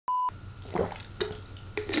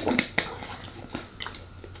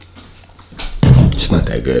It's not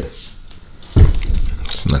that good.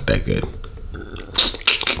 It's not that good.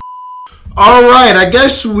 Alright, I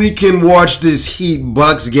guess we can watch this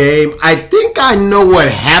Heat-Bucks game. I think I know what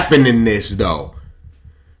happened in this, though.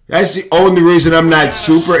 That's the only reason I'm not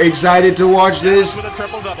super excited to watch this.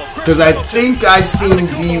 Because I think I seen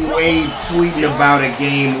D-Wade tweeting about a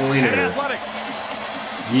game winner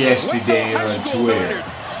yesterday on Twitter.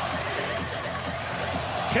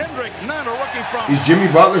 Is Jimmy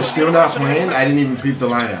Butler still not playing? I didn't even peep the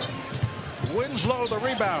lineup. Winslow the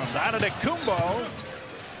rebound. Antetokounmpo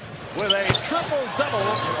with a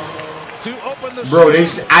triple-double to open the Bro,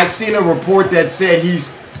 I seen a report that said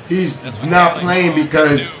he's not playing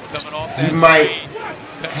because he might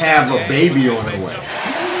have a baby on the way.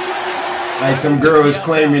 Like some girl is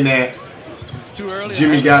claiming that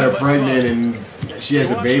Jimmy got her pregnant and she has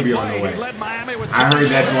a baby on the way. I heard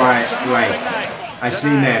that's why, like, I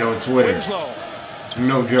seen that on Twitter.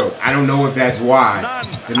 No joke. I don't know if that's why.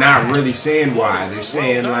 They're not really saying why. They're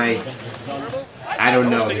saying, like, I don't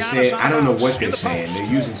know. They're saying, I don't know what they're saying. They're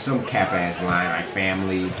using some cap-ass line, like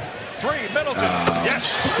family,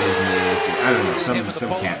 business, I don't know,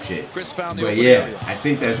 some cap shit. But yeah, I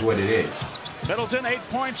think that's what it is. Middleton 8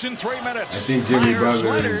 points in 3 minutes. I think Jimmy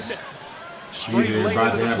Butler is either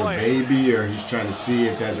about to have a baby or he's trying to see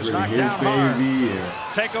if that's really his baby.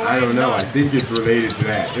 Or, I don't know. I think it's related to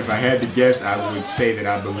that. If I had to guess, I would say that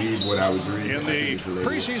I believe what I was reading. In the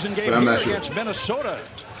preseason game, but I'm not sure. Against Minnesota,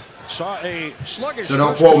 saw a sluggish. So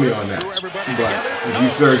don't quote me on that. But if you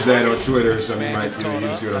search that on Twitter or something, you might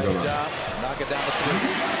see what I'm talking about. Knock it down to 3.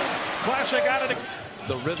 Classic out of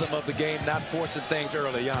the rhythm of the game, not forcing things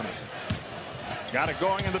early, Giannis. Got it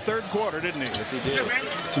going in the third quarter, didn't he? Yes, he did.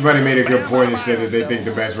 Somebody made a good point and said that they think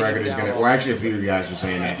the best record is going to... Well, actually, a few of you guys were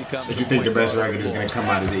saying that you think the best record is going to come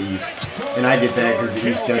out of the East. And I get that because the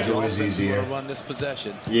East schedule is easier.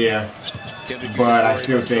 Yeah. But I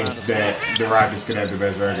still think that the Rockets could have the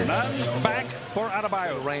best record. Back for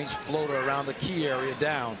Adebayo. Range floater around the key area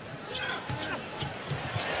down.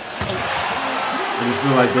 I just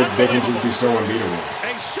feel like they can just be so unbeatable.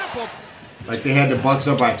 Like they had the Bucks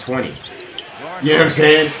up by 20. You know what I'm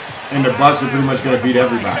saying? And the Bucks are pretty much going to beat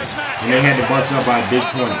everybody. And they had the Bucks up by a big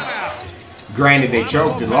 20. Granted, they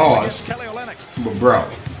choked and lost. But, bro,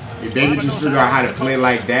 if they could just figure out how to play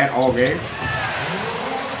like that all game,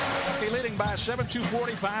 leading by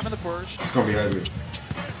 7-2-45 in the first. It's going to be ugly.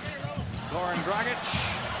 Goran Dragic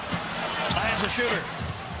finds a shooter.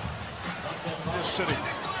 Just sitting.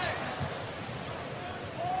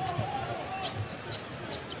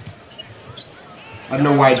 I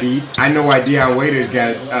know why Deion Waiters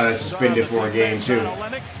got suspended for a game too.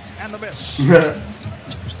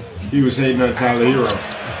 He was hating on Tyler Hero,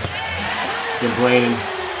 complaining,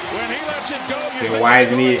 saying why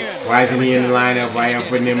isn't he in the lineup? Why y'all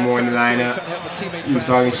putting him more in the lineup? He was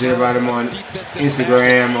talking shit about him on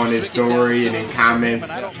Instagram, on his story, and in comments.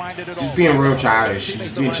 He's being real childish.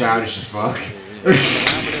 He's being childish as fuck.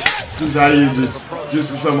 Just how you just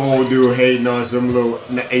some old dude hating on some little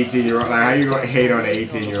 18-year-old. Like, how you gonna hate on an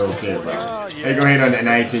 18-year-old kid, bro? How you gonna hate on that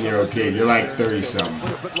 19-year-old kid? You're like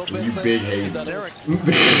 30-something. You big hater.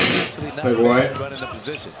 Like what?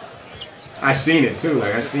 I seen it too.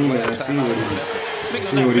 Like I seen what he was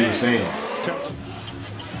saying.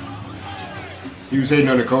 He was hating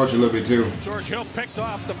on the coach a little bit too. George Hill picked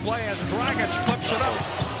off the play as Dragic flips it up.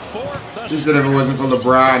 He said if it wasn't for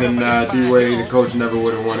LeBron and D-Wade, the coach never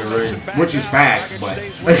would have won a ring. Which is facts, but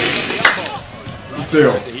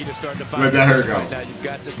still, let that hurt go.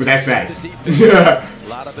 But that's facts.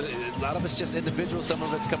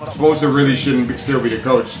 Supposed to really shouldn't still be the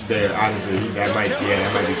coach there, honestly. That might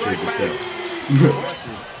be true, but still.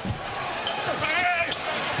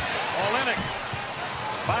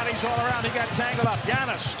 Bodies all around, he got tangled up.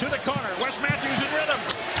 Giannis to the corner. Wes Matthews in rhythm.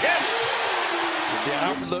 Yes!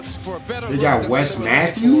 They got Wes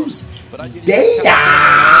Matthews?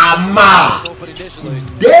 Damn!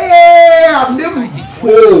 Damn!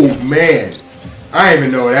 Oh, man. I didn't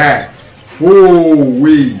even know that.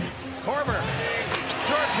 Woo-wee.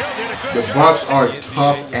 The Bucks are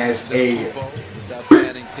tough as a...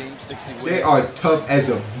 They are tough as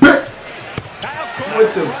a...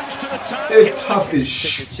 What the... They're tough as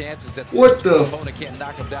shit. What the...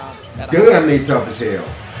 Damn, they tough as hell.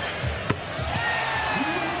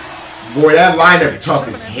 Boy, that lineup tough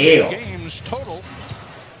as hell.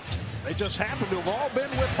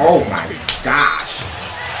 Oh my gosh.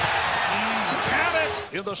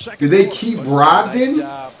 Do they keep Brogdon?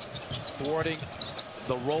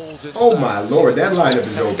 Oh my lord, that lineup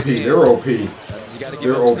is OP. They're OP.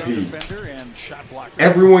 They're OP. shot blocker.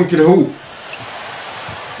 Everyone can hoop.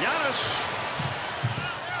 Giannis.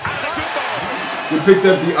 We picked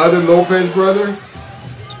up the other Lopez brother.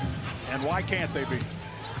 And why can't they be?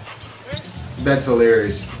 That's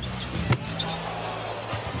hilarious.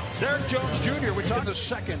 Derek Jones Jr. We talked the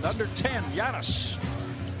second, under 10. Giannis.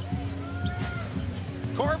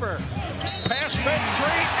 Korver. Pass fake 3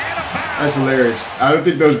 and a foul. That's hilarious. I don't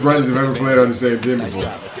think those brothers have ever played on the same team before.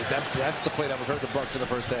 That's the play that was hurt the Bucks in the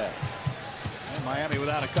first half. And Miami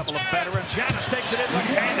without a couple of veterans. Giannis takes it in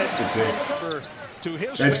left-handed. That's it. To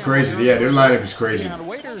his That's crazy. Yeah, their lineup is crazy.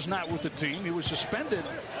 Waiter's not with the team. He was suspended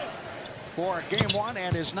for game 1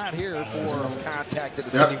 and is not here for contact that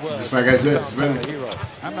the yep, city was. just like I said, suspended.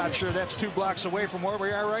 I'm not sure that's 2 blocks away from where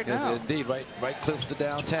we are right now. Indeed, right close to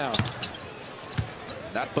downtown.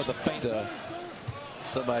 Not for the feint.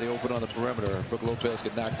 Somebody open on the perimeter. Brook Lopez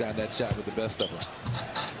could knock down that shot with the best of them.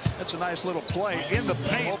 That's a nice little play in the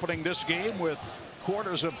paint. Opening this game with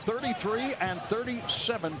quarters of 33 and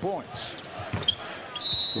 37 points.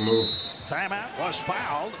 Move. Timeout was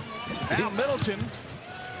fouled. Now Middleton.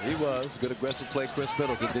 He was. Good aggressive play. Chris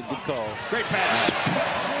Middleton did good call. Great pass.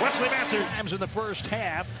 Wesley Matthews. Times in the first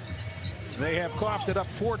half. They have coughed it up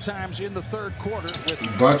 4 times in the third quarter.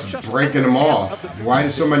 With Bucks breaking them off. Why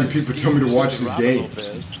did so many people tell me to watch this game?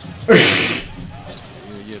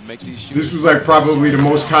 This was like probably the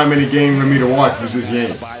most commented game for me to watch was this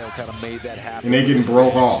game. And they getting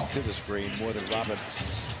broke off.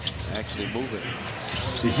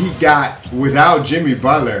 The Heat got, without Jimmy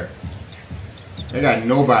Butler, they got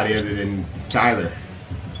nobody other than Tyler.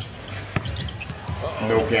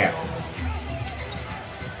 No cap.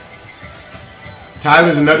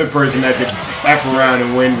 Tyler's another person that could F around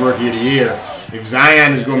and win Rookie of the Year. If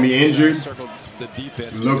Zion is going to be injured,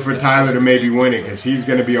 look for Tyler to maybe win it because he's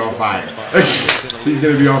going to be on fire. He's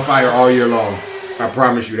going to be on fire all year long. I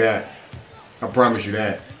promise you that. I promise you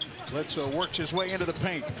that. Bledsoe works his way into the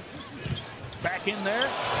paint. Back in there.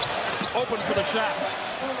 Open for the shot.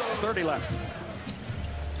 30 left.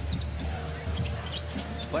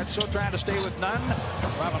 Bledsoe trying to stay with none.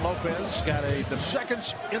 Robin Lopez got the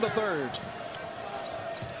seconds in the third.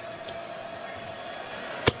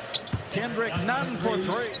 Kendrick Nunn for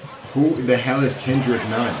 3. Who the hell is Kendrick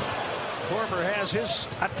Nunn? Korver has his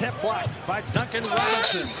attempt blocked by Duncan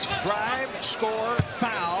Robinson. Drive, score,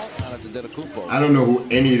 foul. I don't know who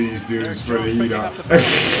any of these dudes for the Heat are.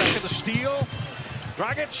 Second to steal.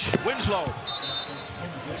 Dragic, Winslow.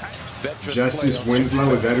 Justice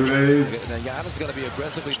Winslow, is that who that is? Now Giannis is going to be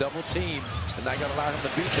aggressively double teamed, and not going to allow him to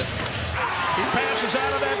beat them. He passes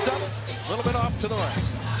out of that double. A little bit off to the right.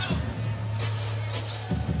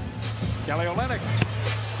 Kelly Olynyk.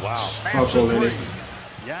 Wow. Fuck Olynyk.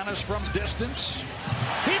 Giannis from distance.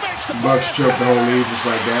 He makes the Bucks choke the whole league just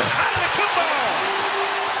like that.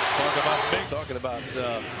 Talking about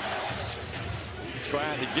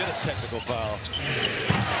trying to get a technical foul.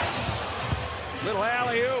 Little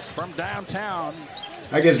alley-oop from downtown.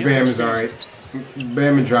 I guess Bam is all right.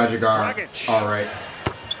 Bam and Dragic are all right.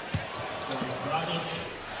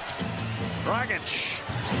 Dragic.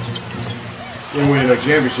 Didn't win no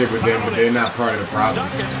championship with them, but they're not part of the problem.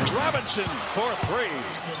 Duncan Robinson for 3.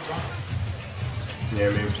 Yeah, I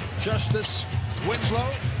mean. Justice Winslow.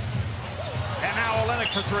 And now Olynyk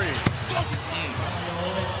for 3.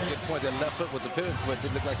 Good point. That left foot was a pivot foot.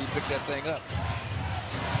 Didn't look like he picked that thing up.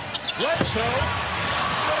 Bledsoe.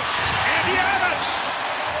 And Giannis.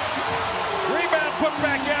 Rebound put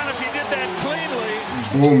back Giannis. He did that cleanly.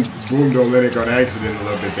 Boomed Olynyk on accident a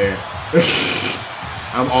little bit there.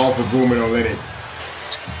 I'm all for booming Olynyk.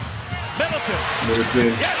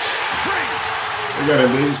 Middleton. Yes, 3. They got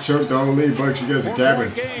him. They just choked the whole league. Bucks, you guys are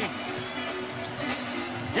capping.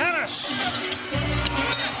 Giannis.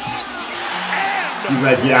 He's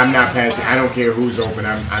like, yeah, I'm not passing. I don't care who's open.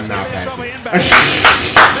 I'm not passing.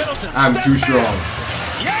 I'm too strong.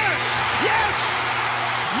 Yes, yes,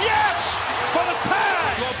 yes, for the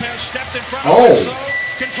tie. Lopez steps in front. Oh.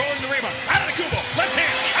 Controlling the rebound. Antetokounmpo, left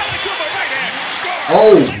hand. Antetokounmpo, right hand. Score.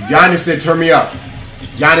 Oh, Giannis said, turn me up.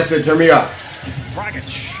 Giannis said, turn me up. Dragic.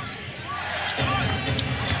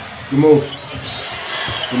 Good move.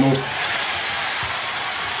 Good move.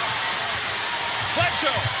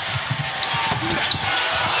 Bledsoe.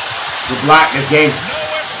 Good block this game.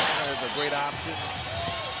 That's a great option.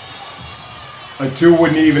 A 2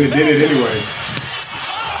 wouldn't even have did it anyways.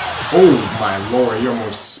 Oh my lord, he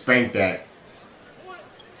almost spanked that.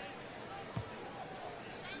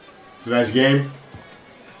 So that's game.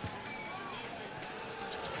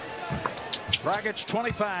 Dragic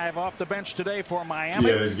 25 off the bench today for Miami.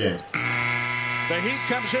 Yeah, that's game. The Heat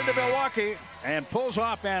comes into Milwaukee and pulls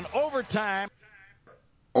off an overtime.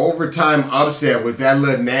 overtime upset with that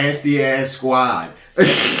little nasty ass squad.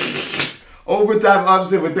 Overtime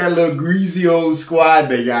upset with that little greasy old squad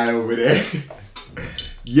they got over there.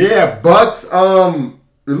 Yeah, Bucks. It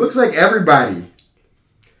looks like everybody's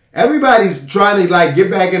trying to like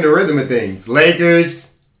get back in the rhythm of things.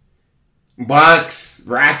 Lakers, Bucks,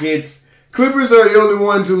 Rockets. Clippers are the only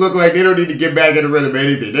ones who look like they don't need to get back in the rhythm of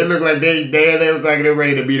anything. They look like they look like they're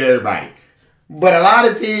ready to beat everybody. But a lot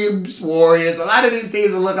of teams, Warriors, a lot of these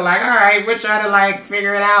teams are looking like, all right, we're trying to like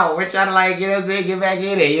figure it out. We're trying to like, you know what I'm saying, get back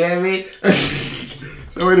in it. You know what I mean?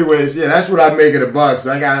 So anyways, yeah, that's what I make of the Bucks.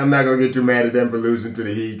 I'm not going to get too mad at them for losing to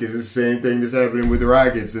the Heat because it's the same thing that's happening with the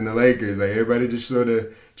Rockets and the Lakers. Like everybody just sort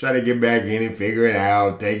of trying to get back in and figure it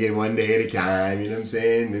out, take it one day at a time, you know what I'm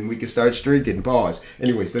saying? Then we can start streaking. Pause.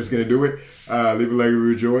 Anyways, that's going to do it. Leave a like if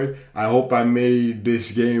you enjoyed. I hope I made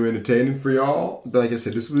this game entertaining for y'all. Like I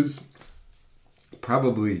said, this was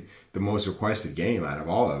probably the most requested game out of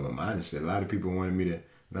all of them, honestly. A lot of people wanted me to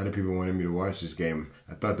watch this game.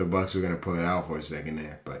 I thought the Bucks were going to pull it out for a second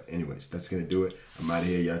there. But anyways, that's going to do it. I'm out of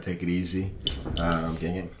here. Y'all take it easy.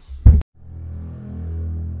 Gang.